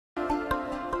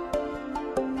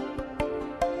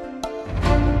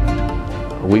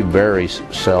We very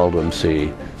seldom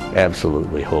see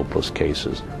absolutely hopeless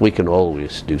cases. We can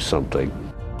always do something.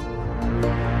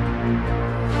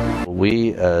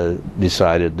 We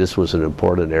decided this was an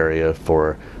important area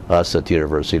for us at the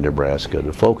University of Nebraska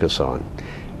to focus on.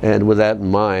 And with that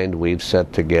in mind, we've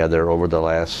set together over the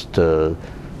last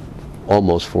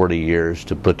almost 40 years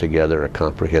to put together a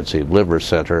comprehensive liver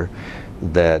center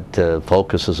that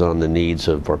focuses on the needs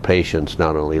of our patients,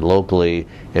 not only locally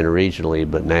and regionally,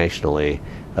 but nationally,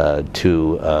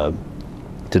 to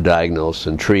diagnose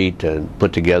and treat and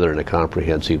put together in a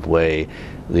comprehensive way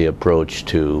the approach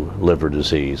to liver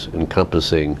disease,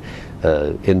 encompassing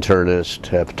internists,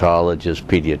 hepatologists,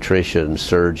 pediatricians,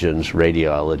 surgeons,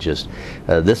 radiologists.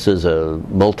 This is a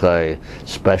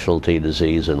multi-specialty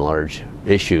disease and large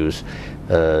issues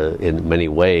in many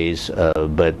ways,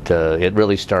 but it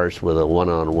really starts with a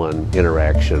one-on-one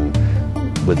interaction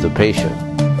with the patient.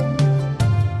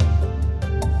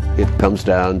 It comes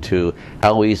down to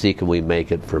how easy can we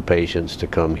make it for patients to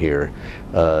come here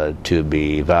to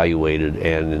be evaluated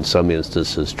and in some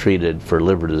instances treated for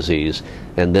liver disease,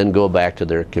 and then go back to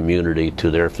their community,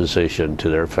 to their physician, to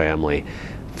their family,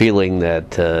 feeling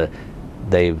that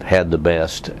they've had the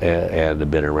best and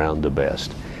have been around the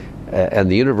best.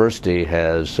 And the university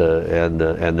has, and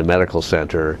the medical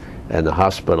center and the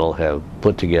hospital have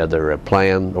put together a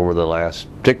plan over the last,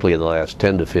 particularly in the last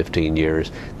 10 to 15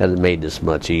 years, that has made this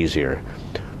much easier.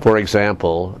 For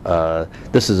example,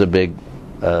 this is a big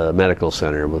medical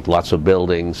center with lots of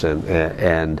buildings,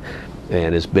 and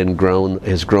has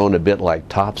grown a bit like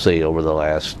Topsy over the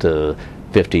last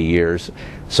 50 years.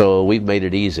 So we've made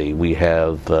it easy. We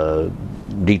have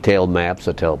detailed maps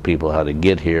that tell people how to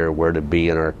get here, where to be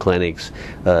in our clinics.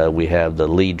 We have the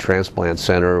lead transplant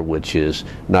center, which is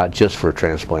not just for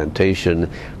transplantation,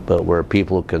 but where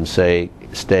people can stay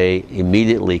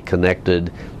immediately connected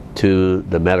to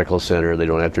the medical center. They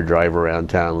don't have to drive around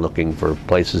town looking for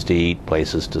places to eat,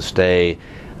 places to stay.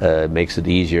 It makes it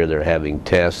easier. They're having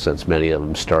tests, since many of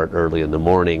them start early in the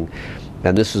morning,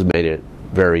 and this has made it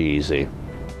very easy.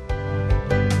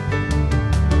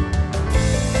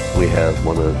 We have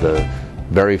one of the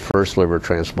very first liver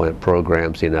transplant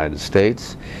programs in the United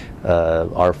States.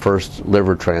 Our first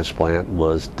liver transplant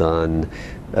was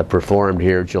performed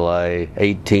here July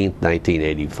 18th,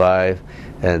 1985,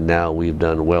 and now we've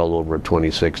done well over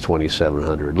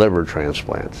 2,700 liver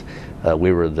transplants.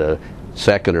 We were the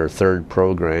second or third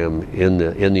program in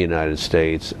the United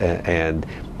States, and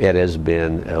it has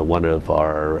been one of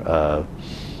our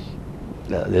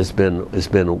it's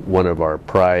been one of our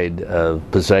pride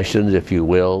possessions, if you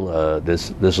will.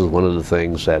 This is one of the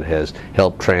things that has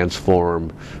helped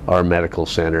transform our medical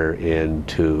center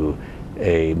into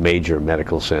a major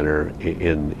medical center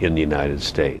in the United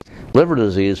States. Liver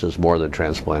disease is more than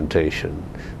transplantation,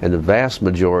 and the vast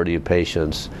majority of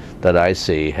patients that I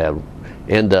see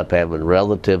end up having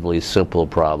relatively simple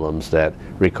problems that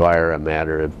require a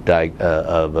matter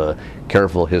of a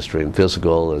careful history and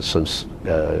physical, and some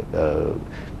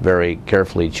very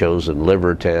carefully chosen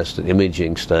liver tests and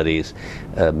imaging studies,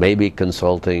 maybe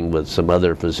consulting with some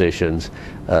other physicians,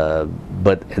 and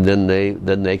then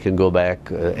they can go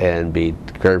back and be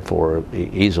cared for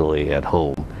easily at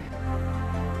home.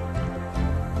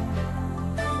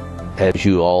 As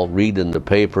you all read in the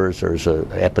papers, there's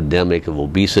an epidemic of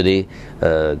obesity.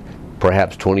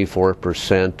 Perhaps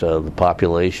 24% of the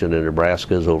population in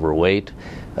Nebraska is overweight.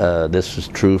 This is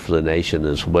true for the nation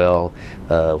as well.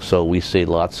 So we see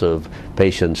lots of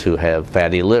patients who have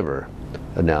fatty liver.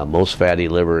 Now, most fatty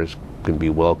livers can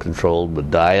be well controlled with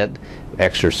diet,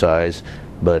 exercise,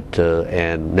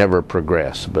 and never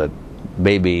progress. But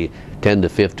maybe 10 to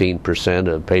 15%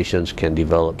 of patients can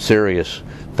develop serious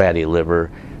fatty liver,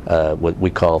 what we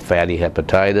call fatty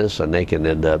hepatitis, and they can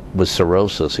end up with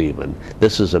cirrhosis even.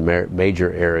 This is a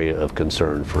major area of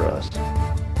concern for us.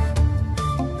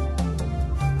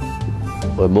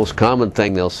 The most common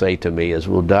thing they'll say to me is,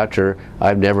 well, doctor,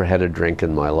 I've never had a drink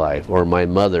in my life, or my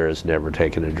mother has never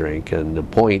taken a drink. And the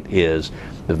point is,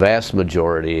 the vast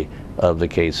majority of the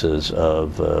cases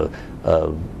of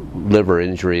liver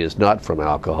injury is not from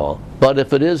alcohol. But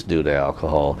if it is due to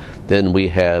alcohol, then we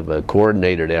have a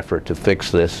coordinated effort to fix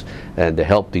this and to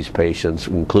help these patients,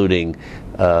 including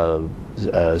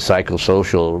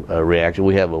psychosocial reaction.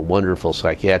 We have a wonderful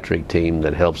psychiatric team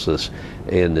that helps us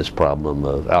in this problem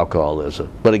of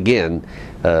alcoholism. But again,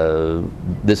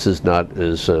 this is not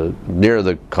as near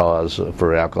the cause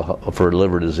for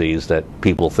liver disease that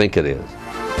people think it is.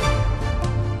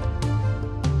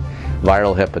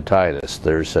 viral hepatitis.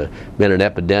 There's been an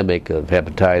epidemic of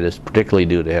hepatitis, particularly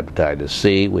due to hepatitis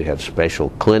C. We have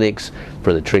special clinics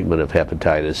for the treatment of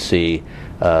hepatitis C,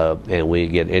 and we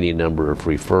get any number of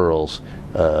referrals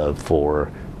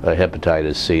for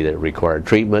hepatitis C that require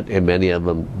treatment, and many of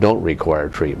them don't require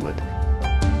treatment.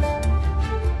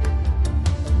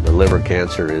 The liver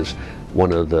cancer is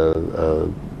one of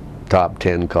the top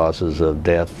 10 causes of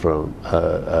death from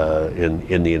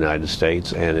in the United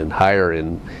States, and higher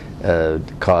in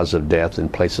cause of death in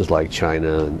places like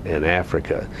China and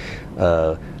Africa.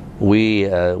 We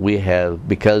have,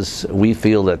 because we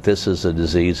feel that this is a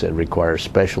disease that requires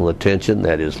special attention,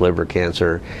 that is liver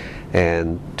cancer,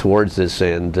 and towards this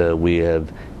end we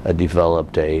have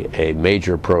developed a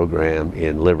major program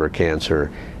in liver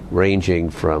cancer, ranging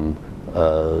from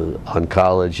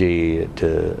oncology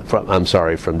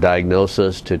from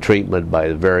diagnosis to treatment by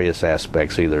the various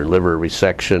aspects, either liver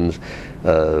resections,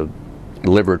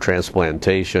 liver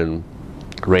transplantation,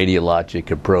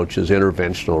 radiologic approaches,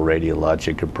 interventional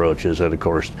radiologic approaches, and of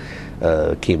course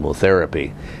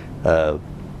chemotherapy.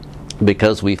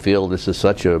 Because we feel this is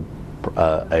such a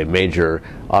major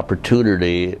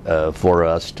opportunity for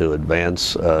us to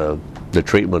advance the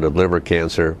treatment of liver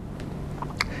cancer,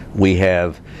 we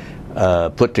have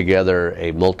put together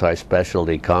a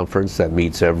multi-specialty conference that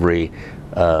meets every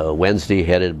Wednesday,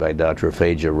 headed by Dr.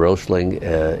 Feja Rosling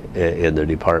in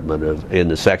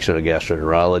the section of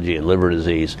gastroenterology and liver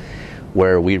disease,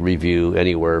 where we review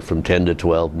anywhere from 10 to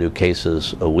 12 new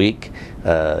cases a week.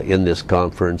 In this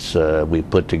conference, we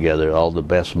put together all the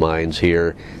best minds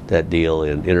here that deal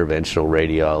in interventional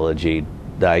radiology,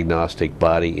 diagnostic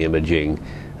body imaging,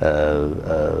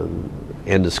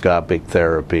 endoscopic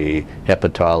therapy,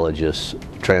 hepatologists,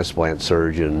 transplant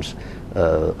surgeons,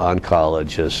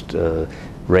 oncologists,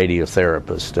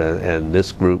 radiotherapists, and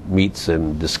this group meets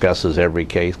and discusses every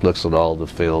case, looks at all the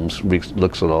films,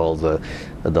 looks at all the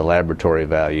laboratory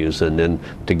values, and then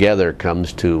together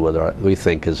comes to what we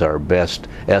think is our best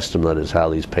estimate as how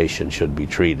these patients should be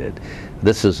treated.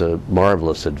 This is a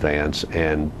marvelous advance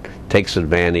and takes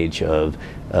advantage of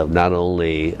not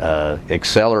only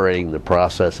accelerating the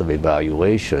process of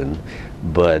evaluation,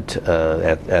 but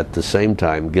at the same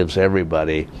time gives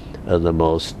everybody the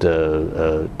most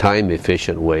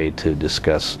time-efficient way to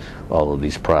discuss all of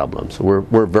these problems.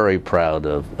 We're very proud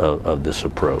of this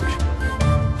approach.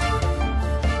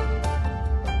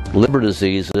 Liver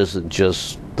disease isn't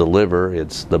just the liver,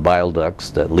 it's the bile ducts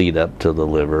that lead up to the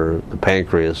liver, the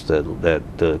pancreas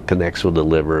that connects with the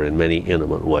liver in many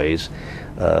intimate ways,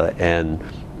 and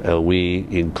we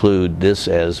include this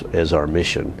as our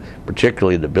mission,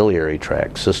 particularly the biliary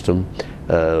tract system,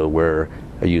 where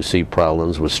you see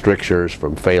problems with strictures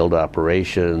from failed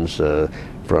operations,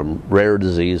 from rare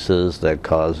diseases that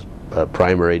cause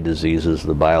primary diseases,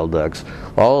 the bile ducts.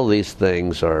 All of these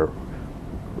things are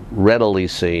readily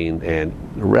seen and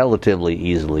relatively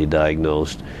easily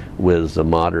diagnosed with the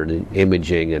modern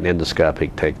imaging and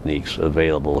endoscopic techniques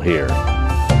available here.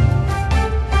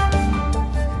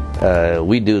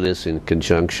 We do this in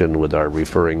conjunction with our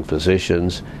referring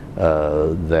physicians,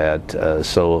 so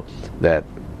that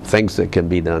things that can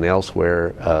be done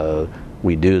elsewhere,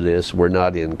 we do this. We're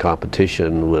not in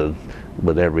competition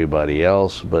with everybody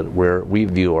else, but we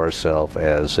view ourselves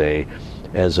as a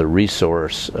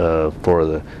resource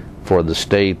for the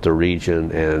state, the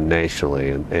region, and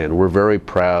nationally. And we're very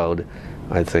proud,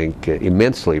 I think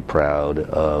immensely proud,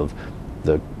 of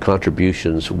the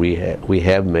contributions we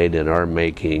have made and are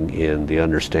making in the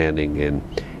understanding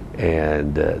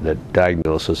and the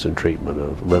diagnosis and treatment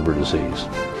of liver disease.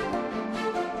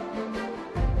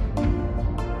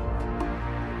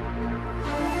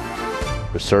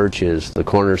 Research is the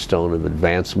cornerstone of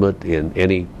advancement in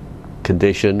any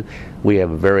condition. We have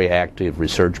very active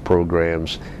research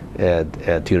programs at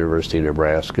the University of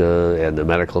Nebraska and the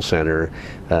Medical Center,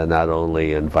 not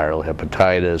only in viral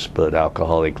hepatitis, but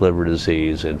alcoholic liver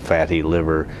disease and fatty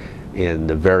liver, in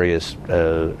the various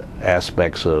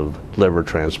aspects of liver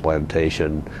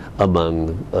transplantation,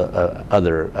 among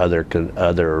other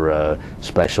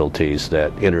specialties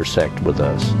that intersect with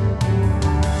us.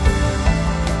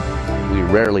 We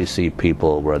rarely see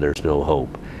people where there's no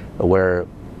hope, where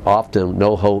often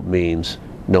no hope means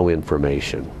no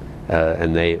information.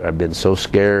 And they have been so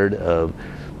scared of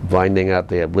finding out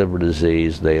they have liver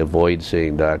disease, they avoid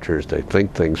seeing doctors, they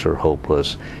think things are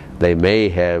hopeless. They may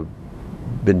have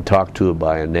been talked to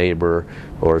by a neighbor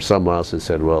or someone else that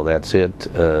said, well, that's it,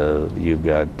 you've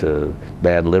got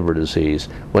bad liver disease,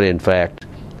 when in fact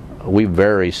we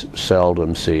very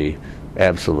seldom see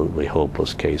absolutely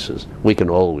hopeless cases. We can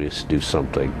always do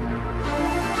something.